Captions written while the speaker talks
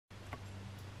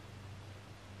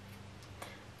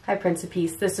Hi, Prince of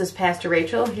Peace. This is Pastor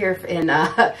Rachel here in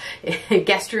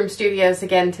guest room studios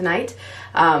again tonight.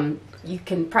 You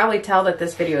can probably tell that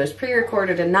this video is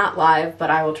pre-recorded and not live, but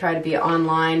I will try to be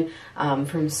online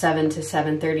from 7 to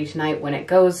 7:30 tonight when it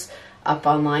goes up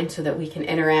online so that we can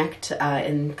interact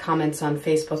in comments on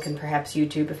Facebook and perhaps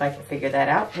YouTube if I can figure that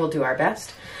out. We'll do our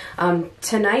best.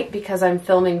 Tonight, because I'm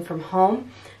filming from home,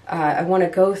 I want to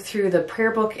go through the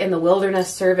prayer book in the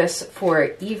wilderness service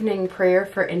for evening prayer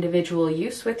for individual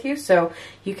use with you. So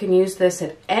you can use this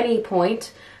at any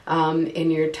point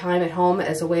in your time at home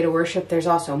as a way to worship. There's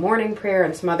also morning prayer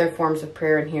and some other forms of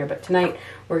prayer in here. But tonight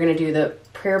we're going to do the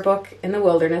prayer book in the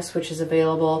wilderness, which is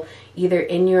available either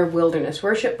in your wilderness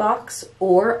worship box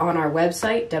or on our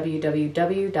website,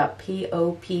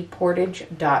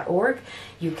 www.popportage.org.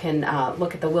 You can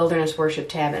look at the wilderness worship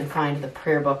tab and find the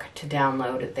prayer book to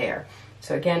download there.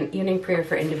 So again, evening prayer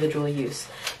for individual use.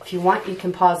 If you want, you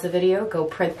can pause the video, go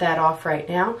print that off right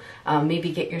now.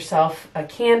 Maybe get yourself a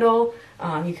candle.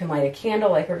 You can light a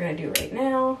candle like we're going to do right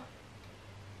now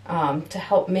to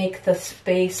help make the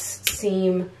space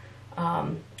seem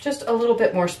just a little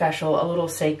bit more special, a little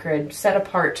sacred, set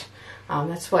apart.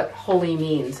 That's what holy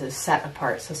means, is set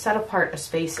apart. So set apart a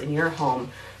space in your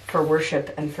home for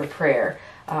worship and for prayer.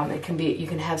 It can be, you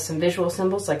can have some visual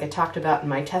symbols like I talked about in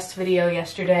my test video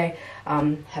yesterday.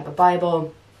 Have a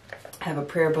Bible, have a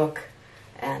prayer book,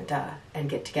 and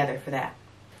get together for that.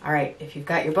 All right, if you've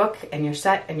got your book and you're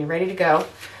set and you're ready to go,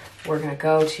 we're going to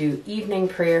go to evening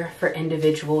prayer for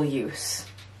individual use.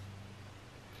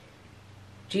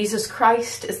 Jesus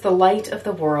Christ is the light of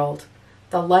the world,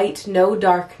 the light no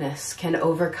darkness can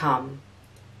overcome.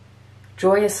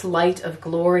 Joyous light of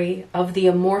glory of the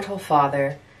immortal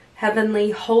Father, heavenly,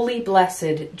 holy,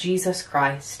 blessed Jesus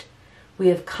Christ, we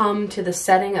have come to the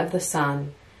setting of the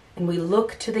sun, and we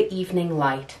look to the evening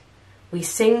light. We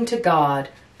sing to God,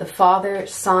 the Father,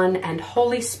 Son, and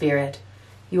Holy Spirit.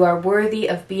 You are worthy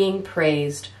of being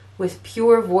praised with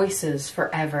pure voices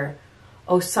forever.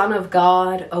 O Son of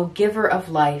God, O Giver of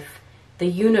life, the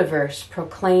universe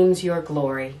proclaims your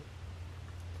glory.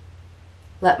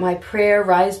 Let my prayer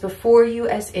rise before you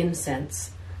as incense,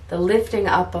 the lifting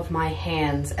up of my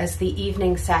hands as the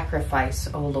evening sacrifice,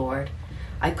 O Lord.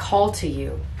 I call to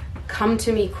you. Come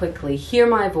to me quickly. Hear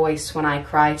my voice when I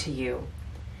cry to you.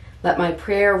 Let my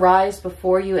prayer rise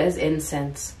before you as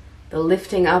incense, the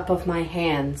lifting up of my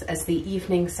hands as the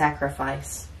evening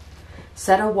sacrifice.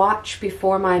 Set a watch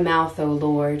before my mouth, O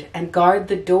Lord, and guard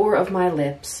the door of my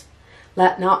lips.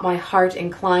 Let not my heart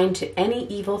incline to any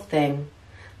evil thing.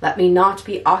 Let me not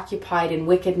be occupied in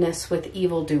wickedness with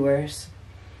evildoers.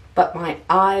 But my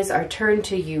eyes are turned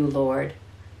to you, Lord.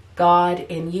 God,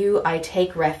 in you I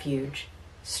take refuge.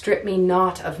 Strip me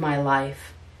not of my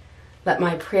life. Let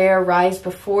my prayer rise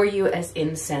before you as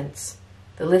incense,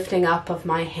 the lifting up of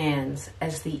my hands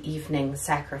as the evening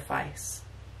sacrifice.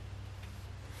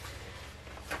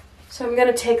 So I'm going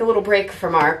to take a little break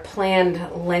from our planned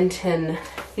Lenten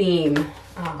theme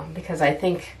because I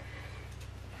think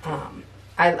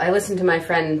I listened to my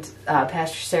friend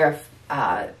Pastor Sarah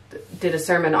did a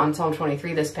sermon on Psalm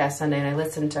 23 this past Sunday, and I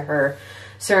listened to her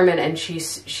sermon, and she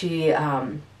said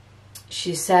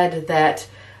that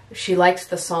she likes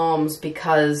the Psalms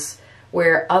because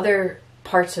where other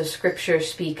parts of Scripture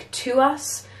speak to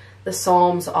us, the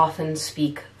Psalms often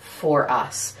speak for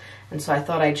us. And so I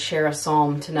thought I'd share a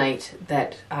psalm tonight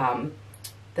that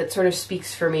that sort of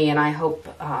speaks for me, and I hope,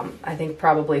 I think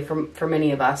probably for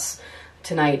many of us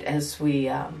tonight as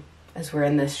we're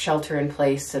in this shelter in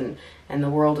place and the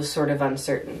world is sort of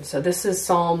uncertain. So this is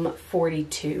Psalm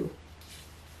 42.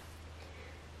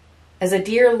 As a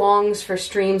deer longs for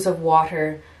streams of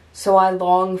water, so I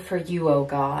long for you, O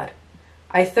God.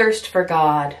 I thirst for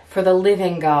God, for the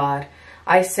living God.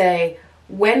 I say,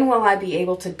 when will I be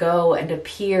able to go and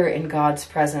appear in God's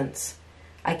presence?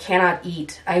 I cannot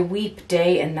eat. I weep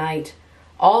day and night.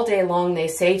 All day long they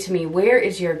say to me, where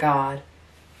is your God?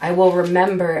 I will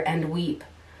remember and weep.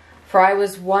 For I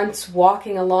was once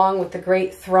walking along with the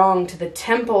great throng to the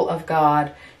temple of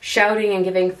God, shouting and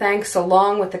giving thanks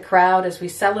along with the crowd as we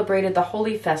celebrated the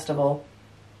holy festival.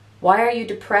 Why are you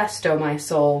depressed, O my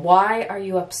soul? Why are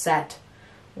you upset?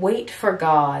 Wait for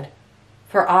God,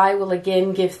 for I will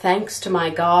again give thanks to my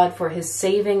God for his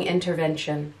saving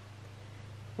intervention.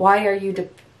 Why are you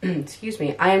excuse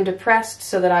me, I am depressed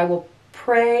so that I will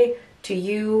pray to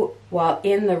you while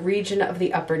in the region of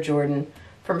the upper Jordan,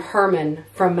 from Hermon,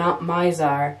 from Mount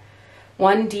Mizar.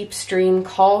 One deep stream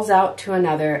calls out to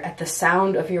another at the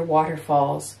sound of your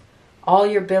waterfalls. All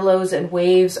your billows and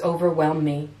waves overwhelm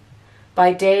me.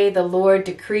 By day the Lord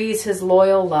decrees his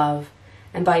loyal love,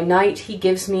 and by night he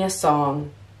gives me a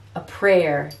song. a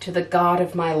prayer to the God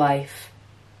of my life.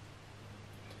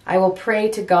 I will pray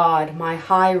to God, my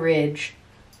high ridge.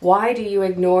 Why do you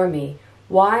ignore me?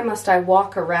 Why must I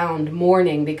walk around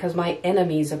mourning because my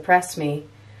enemies oppress me?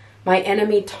 My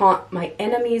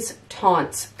enemies'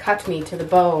 taunts cut me to the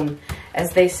bone,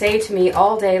 as they say to me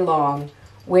all day long,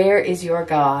 where is your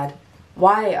God?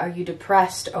 Why are you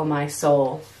depressed, O my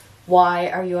soul? Why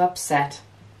are you upset?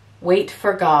 Wait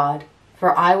for God,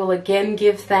 for I will again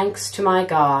give thanks to my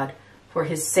God for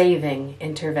his saving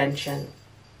intervention.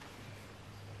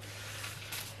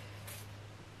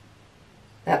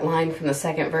 That line from the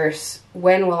second verse,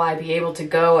 when will I be able to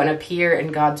go and appear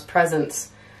in God's presence,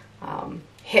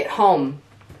 hit home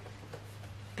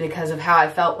because of how I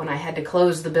felt when I had to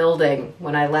close the building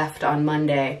when I left on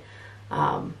Monday.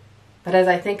 But as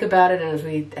I think about it,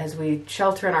 and as we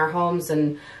shelter in our homes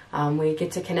and we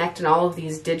get to connect in all of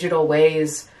these digital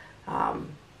ways,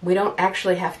 we don't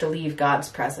actually have to leave God's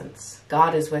presence.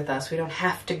 God is with us. We don't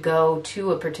have to go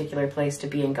to a particular place to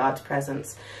be in God's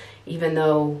presence, even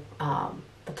though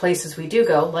the places we do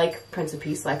go, like Prince of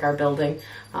Peace, like our building,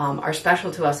 are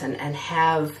special to us and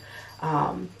have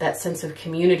that sense of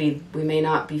community we may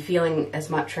not be feeling as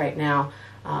much right now.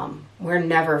 We're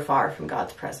never far from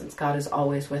God's presence. God is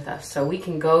always with us. So we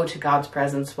can go to God's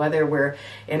presence, whether we're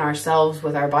in ourselves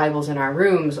with our Bibles in our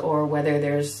rooms, or whether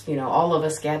there's, all of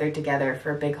us gathered together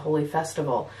for a big holy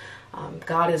festival.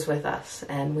 God is with us,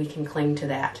 and we can cling to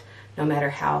that no matter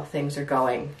how things are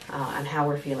going and how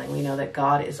we're feeling. We know that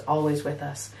God is always with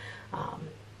us.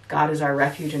 God is our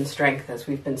refuge and strength, as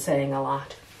we've been saying a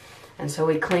lot. And so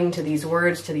we cling to these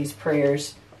words, to these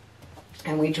prayers,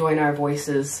 and we join our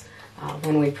voices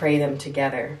when we pray them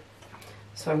together.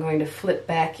 So I'm going to flip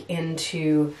back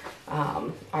into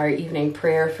our evening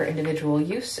prayer for individual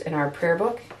use in our prayer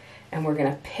book, and we're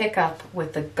going to pick up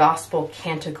with the Gospel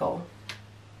Canticle.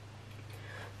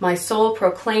 My soul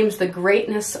proclaims the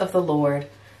greatness of the Lord.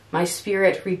 My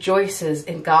spirit rejoices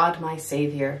in God my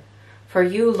Savior. For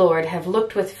you, Lord, have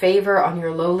looked with favor on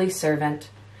your lowly servant.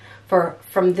 For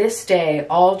from this day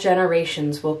all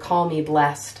generations will call me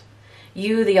blessed.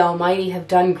 You, the Almighty, have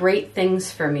done great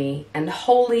things for me, and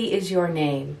holy is your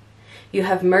name. You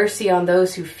have mercy on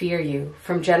those who fear you,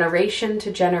 from generation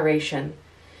to generation.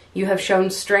 You have shown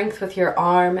strength with your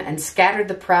arm, and scattered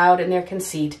the proud in their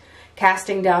conceit,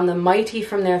 casting down the mighty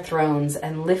from their thrones,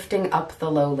 and lifting up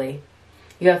the lowly.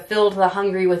 You have filled the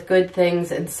hungry with good things,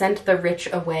 and sent the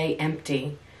rich away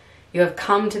empty. You have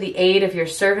come to the aid of your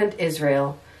servant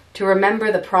Israel, to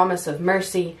remember the promise of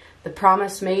mercy, the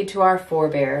promise made to our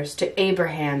forebears, to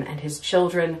Abraham and his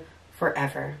children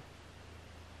forever.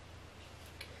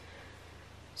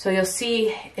 So you'll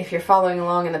see, if you're following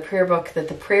along in the prayer book, that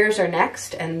the prayers are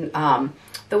next, and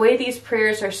the way these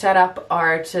prayers are set up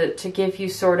are to give you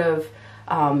sort of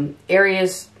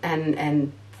areas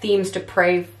and themes to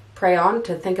pray on,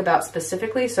 to think about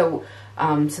specifically. So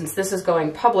since this is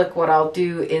going public, what I'll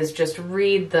do is just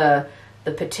read the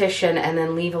petition and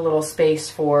then leave a little space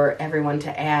for everyone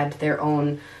to add their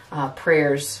own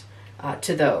prayers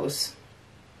to those.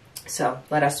 So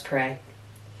let us pray.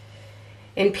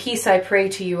 In peace I pray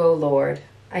to you, O Lord.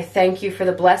 I thank you for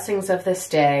the blessings of this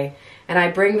day, and I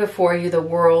bring before you the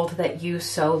world that you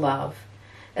so love.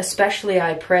 Especially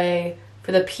I pray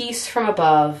for the peace from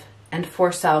above and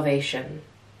for salvation.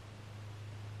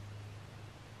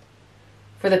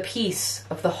 For the peace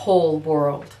of the whole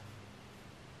world.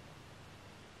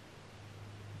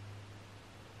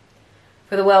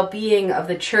 For the well-being of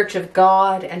the Church of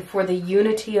God, and for the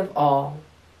unity of all.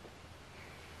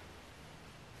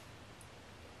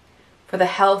 For the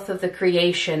health of the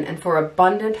creation, and for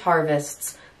abundant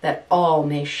harvests that all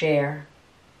may share.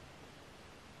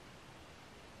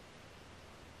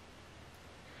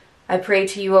 I pray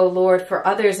to you, O Lord, for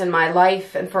others in my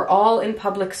life and for all in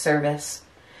public service.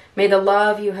 May the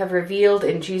love you have revealed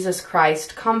in Jesus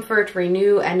Christ comfort,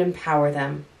 renew, and empower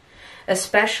them.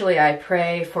 Especially I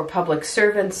pray for public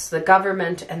servants, the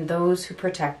government, and those who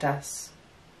protect us.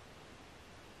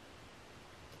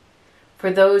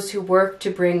 For those who work to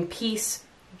bring peace,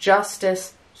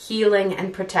 justice, healing,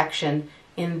 and protection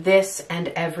in this and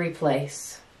every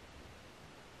place.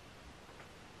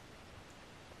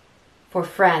 For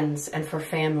friends and for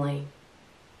family.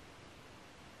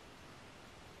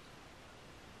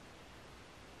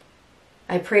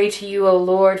 I pray to you, O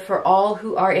Lord, for all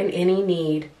who are in any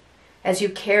need. As you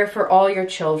care for all your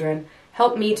children,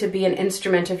 help me to be an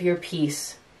instrument of your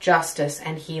peace, justice,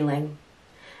 and healing.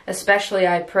 Especially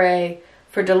I pray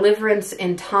for deliverance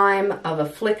in time of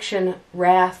affliction,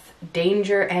 wrath,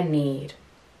 danger, and need.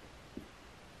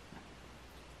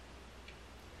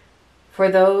 For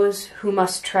those who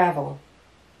must travel.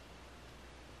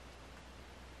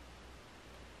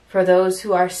 for those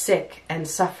who are sick and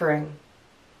suffering,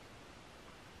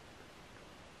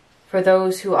 for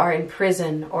those who are in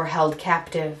prison or held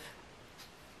captive,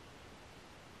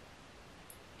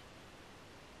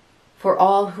 for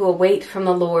all who await from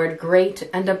the Lord great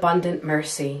and abundant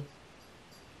mercy,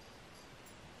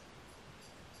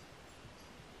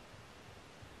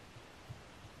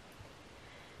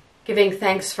 giving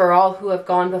thanks for all who have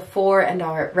gone before and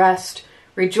are at rest,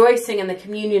 rejoicing in the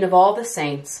communion of all the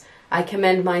saints, I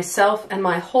commend myself and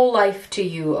my whole life to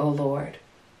you, O Lord.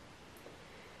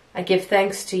 I give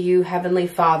thanks to you, Heavenly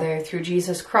Father, through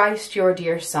Jesus Christ, your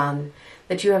dear Son,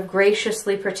 that you have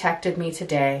graciously protected me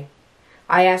today.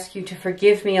 I ask you to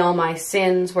forgive me all my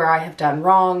sins where I have done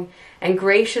wrong, and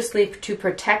graciously to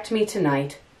protect me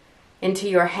tonight. Into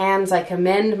your hands I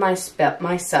commend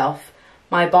myself,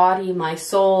 my body, my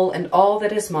soul, and all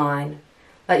that is mine.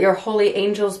 Let your holy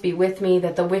angels be with me,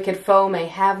 that the wicked foe may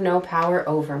have no power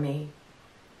over me.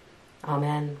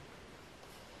 Amen.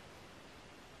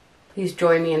 Please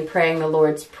join me in praying the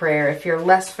Lord's Prayer. If you're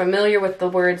less familiar with the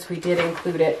words, we did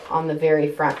include it on the very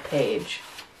front page.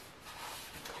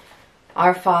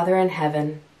 Our Father in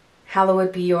heaven,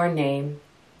 hallowed be your name.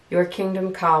 Your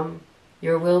kingdom come,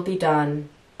 your will be done,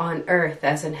 on earth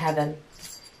as in heaven.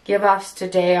 Give us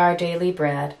today our daily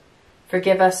bread.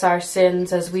 Forgive us our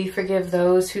sins as we forgive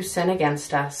those who sin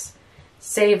against us.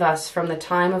 Save us from the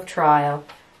time of trial,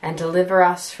 and deliver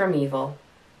us from evil.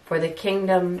 For the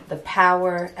kingdom, the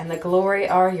power, and the glory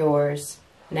are yours,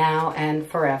 now and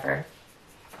forever.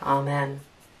 Amen.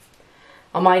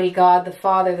 Almighty God, the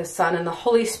Father, the Son, and the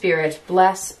Holy Spirit,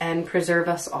 bless and preserve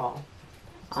us all.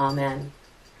 Amen.